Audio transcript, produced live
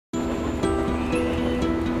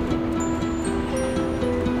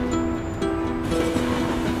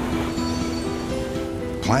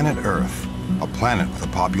planet Earth, a planet with a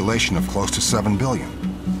population of close to 7 billion.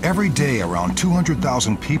 Every day, around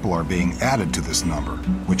 200,000 people are being added to this number,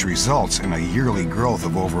 which results in a yearly growth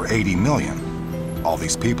of over 80 million. All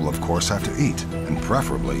these people, of course, have to eat, and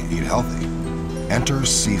preferably eat healthy. Enter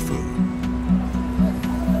seafood.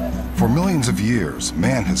 For millions of years,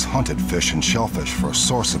 man has hunted fish and shellfish for a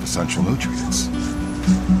source of essential nutrients.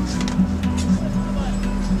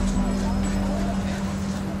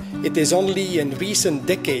 It is only in recent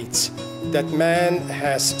decades that man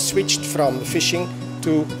has switched from fishing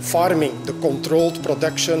to farming, the controlled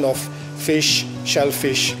production of fish,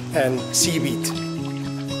 shellfish, and seaweed.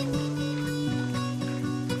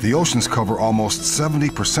 The oceans cover almost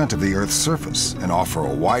 70% of the Earth's surface and offer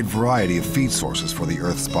a wide variety of feed sources for the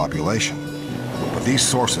Earth's population. But these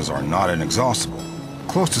sources are not inexhaustible.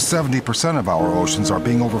 Close to 70% of our oceans are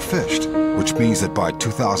being overfished, which means that by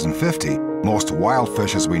 2050, most wild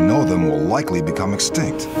fish as we know them will likely become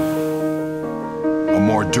extinct. A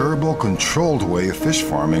more durable, controlled way of fish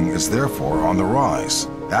farming is therefore on the rise: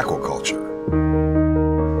 aquaculture.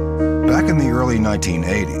 Back in the early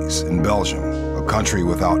 1980s, in Belgium, a country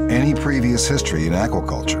without any previous history in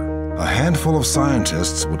aquaculture, a handful of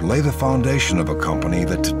scientists would lay the foundation of a company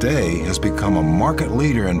that today has become a market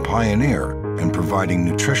leader and pioneer in providing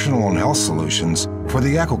nutritional and health solutions for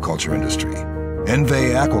the aquaculture industry: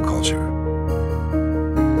 INVE Aquaculture.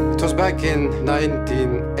 It was back in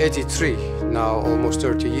 1983, now almost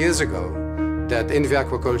 30 years ago, that INVE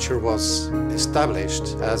Aquaculture was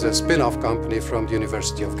established as a spin-off company from the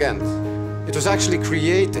University of Gent. It was actually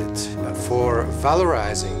created for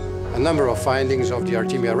valorizing a number of findings of the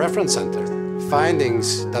Artemia reference center,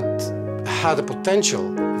 findings that had a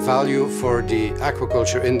potential value for the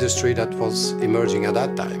aquaculture industry that was emerging at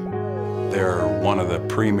that time. They're one of the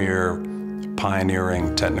premier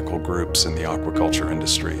pioneering technical groups in the aquaculture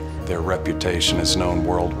industry. Their reputation is known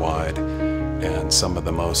worldwide, and some of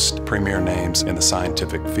the most premier names in the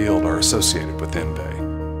scientific field are associated with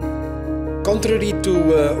INVE. Contrary to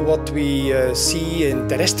what we see in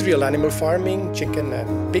terrestrial animal farming, chicken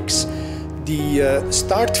and pigs, the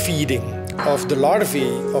start feeding of the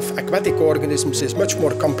larvae of aquatic organisms is much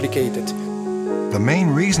more complicated. The main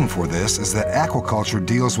reason for this is that aquaculture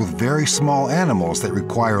deals with very small animals that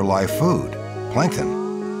require live food, plankton.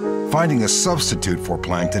 Finding a substitute for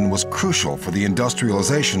plankton was crucial for the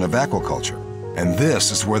industrialization of aquaculture, and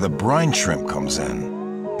this is where the brine shrimp comes in.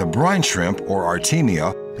 The brine shrimp, or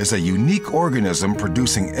Artemia, is a unique organism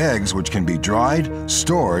producing eggs which can be dried,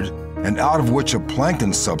 stored, and out of which a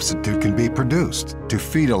plankton substitute can be produced to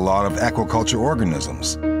feed a lot of aquaculture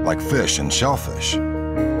organisms, like fish and shellfish.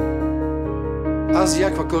 As the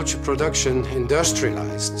aquaculture production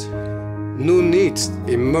industrialized, new needs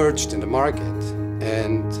emerged in the market,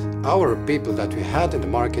 and our people that we had in the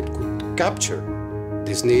market could capture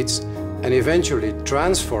these needs and eventually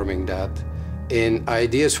transforming that in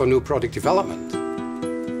ideas for new product development.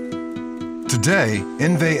 Today,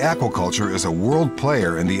 INVE Aquaculture is a world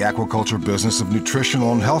player in the aquaculture business of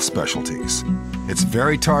nutritional and health specialties. Its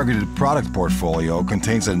very targeted product portfolio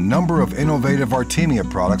contains a number of innovative Artemia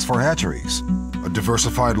products for hatcheries, a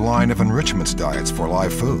diversified line of enrichments diets for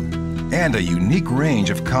live food, and a unique range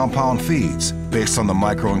of compound feeds based on the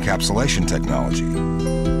microencapsulation technology.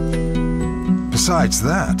 Besides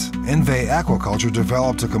that, INVE Aquaculture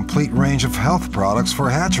developed a complete range of health products for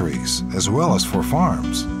hatcheries, as well as for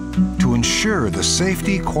farms. To ensure the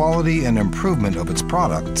safety, quality, and improvement of its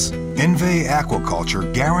products, INVE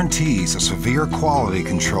Aquaculture guarantees a severe quality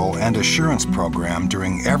control and assurance program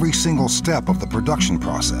during every single step of the production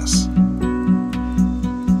process.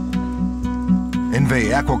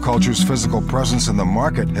 INVE Aquaculture's physical presence in the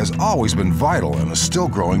market has always been vital and is still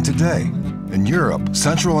growing today. In Europe,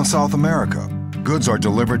 Central and South America, goods are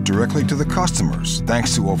delivered directly to the customers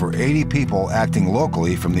thanks to over 80 people acting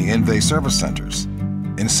locally from the INVE service centers.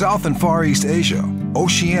 In South and Far East Asia,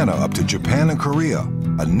 Oceania up to Japan and Korea,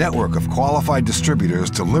 a network of qualified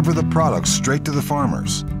distributors deliver the products straight to the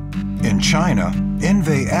farmers. In China,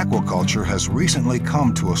 INVE Aquaculture has recently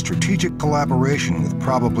come to a strategic collaboration with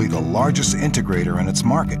probably the largest integrator in its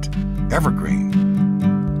market, Evergreen.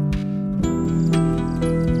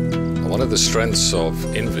 One of the strengths of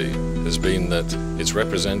INVE has been that its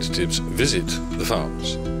representatives visit the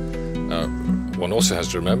farms. One also has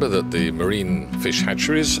to remember that the marine fish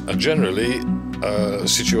hatcheries are generally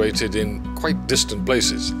situated in quite distant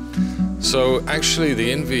places. So actually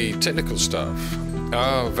the INVE technical staff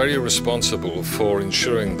are very responsible for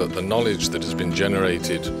ensuring that the knowledge that has been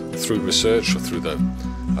generated through research or through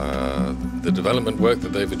the development work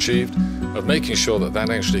that they've achieved of making sure that that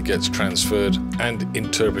actually gets transferred and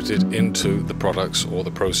interpreted into the products or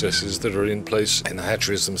the processes that are in place in the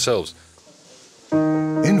hatcheries themselves.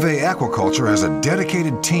 INVE Aquaculture has a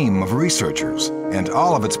dedicated team of researchers, and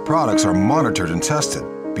all of its products are monitored and tested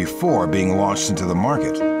before being launched into the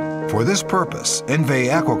market. For this purpose, INVE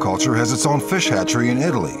Aquaculture has its own fish hatchery in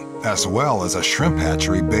Italy, as well as a shrimp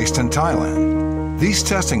hatchery based in Thailand. These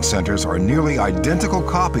testing centers are nearly identical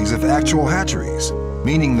copies of actual hatcheries,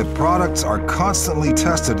 meaning the products are constantly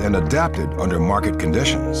tested and adapted under market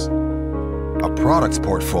conditions. A product's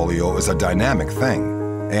portfolio is a dynamic thing,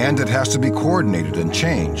 and it has to be coordinated and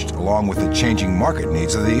changed along with the changing market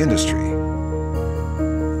needs of the industry.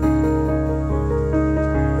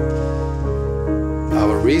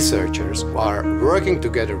 Our researchers are working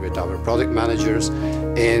together with our product managers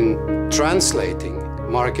in translating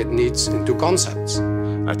market needs into concepts.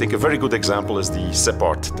 I think a very good example is the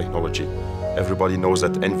Separt technology. Everybody knows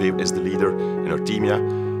that INVE is the leader in Artemia.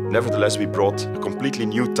 Nevertheless, we brought a completely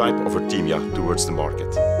new type of Artemia towards the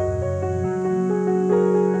market.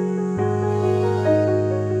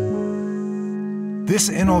 This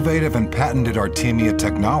innovative and patented Artemia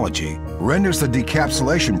technology renders the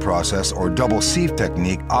decapsulation process or double sieve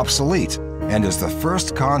technique obsolete and is the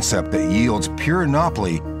first concept that yields pure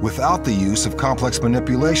nauple without the use of complex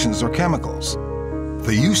manipulations or chemicals.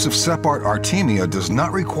 The use of Separt Artemia does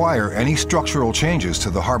not require any structural changes to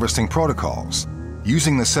the harvesting protocols.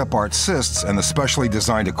 Using the Separt cysts and the specially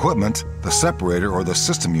designed equipment, the separator or the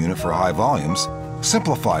system unit for high volumes,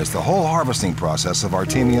 simplifies the whole harvesting process of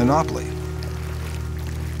Artemia nauple.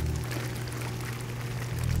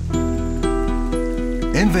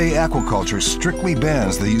 INVE Aquaculture strictly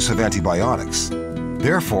bans the use of antibiotics.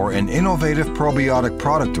 Therefore, an innovative probiotic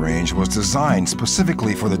product range was designed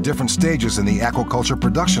specifically for the different stages in the aquaculture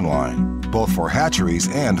production line, both for hatcheries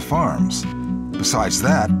and farms. Besides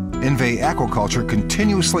that, INVE Aquaculture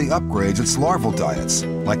continuously upgrades its larval diets,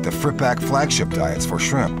 like the Fripac flagship diets for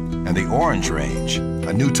shrimp and the Orange range,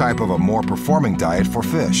 a new type of a more performing diet for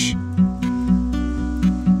fish.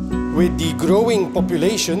 With the growing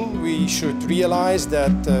population, we should realize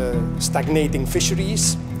that stagnating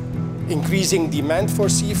fisheries, increasing demand for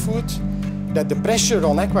seafood, that the pressure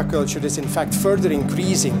on aquaculture is in fact further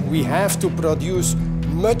increasing. We have to produce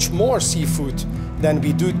much more seafood than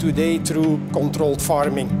we do today through controlled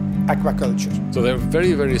farming aquaculture. So there are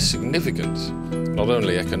very, very significant, not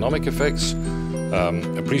only economic effects,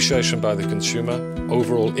 appreciation by the consumer,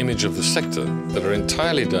 overall image of the sector that are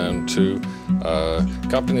entirely down to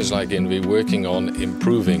companies like INVE working on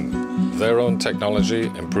improving their own technology,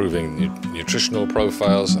 improving nutritional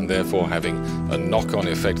profiles, and therefore having a knock-on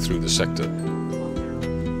effect through the sector.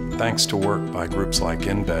 Thanks to work by groups like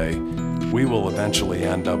INVE, we will eventually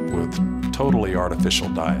end up with totally artificial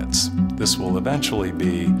diets. This will eventually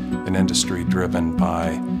be an industry driven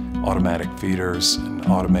by automatic feeders and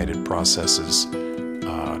automated processes,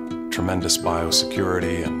 tremendous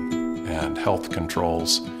biosecurity and health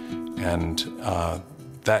controls, and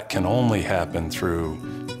that can only happen through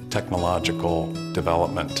technological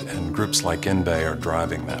development, and groups like INVE are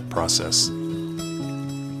driving that process.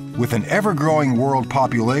 With an ever-growing world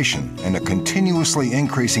population and a continuously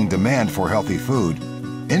increasing demand for healthy food,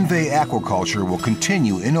 INVE Aquaculture will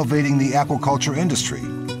continue innovating the aquaculture industry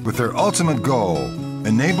with their ultimate goal,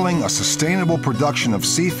 enabling a sustainable production of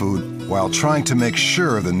seafood while trying to make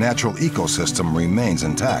sure the natural ecosystem remains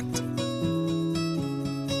intact.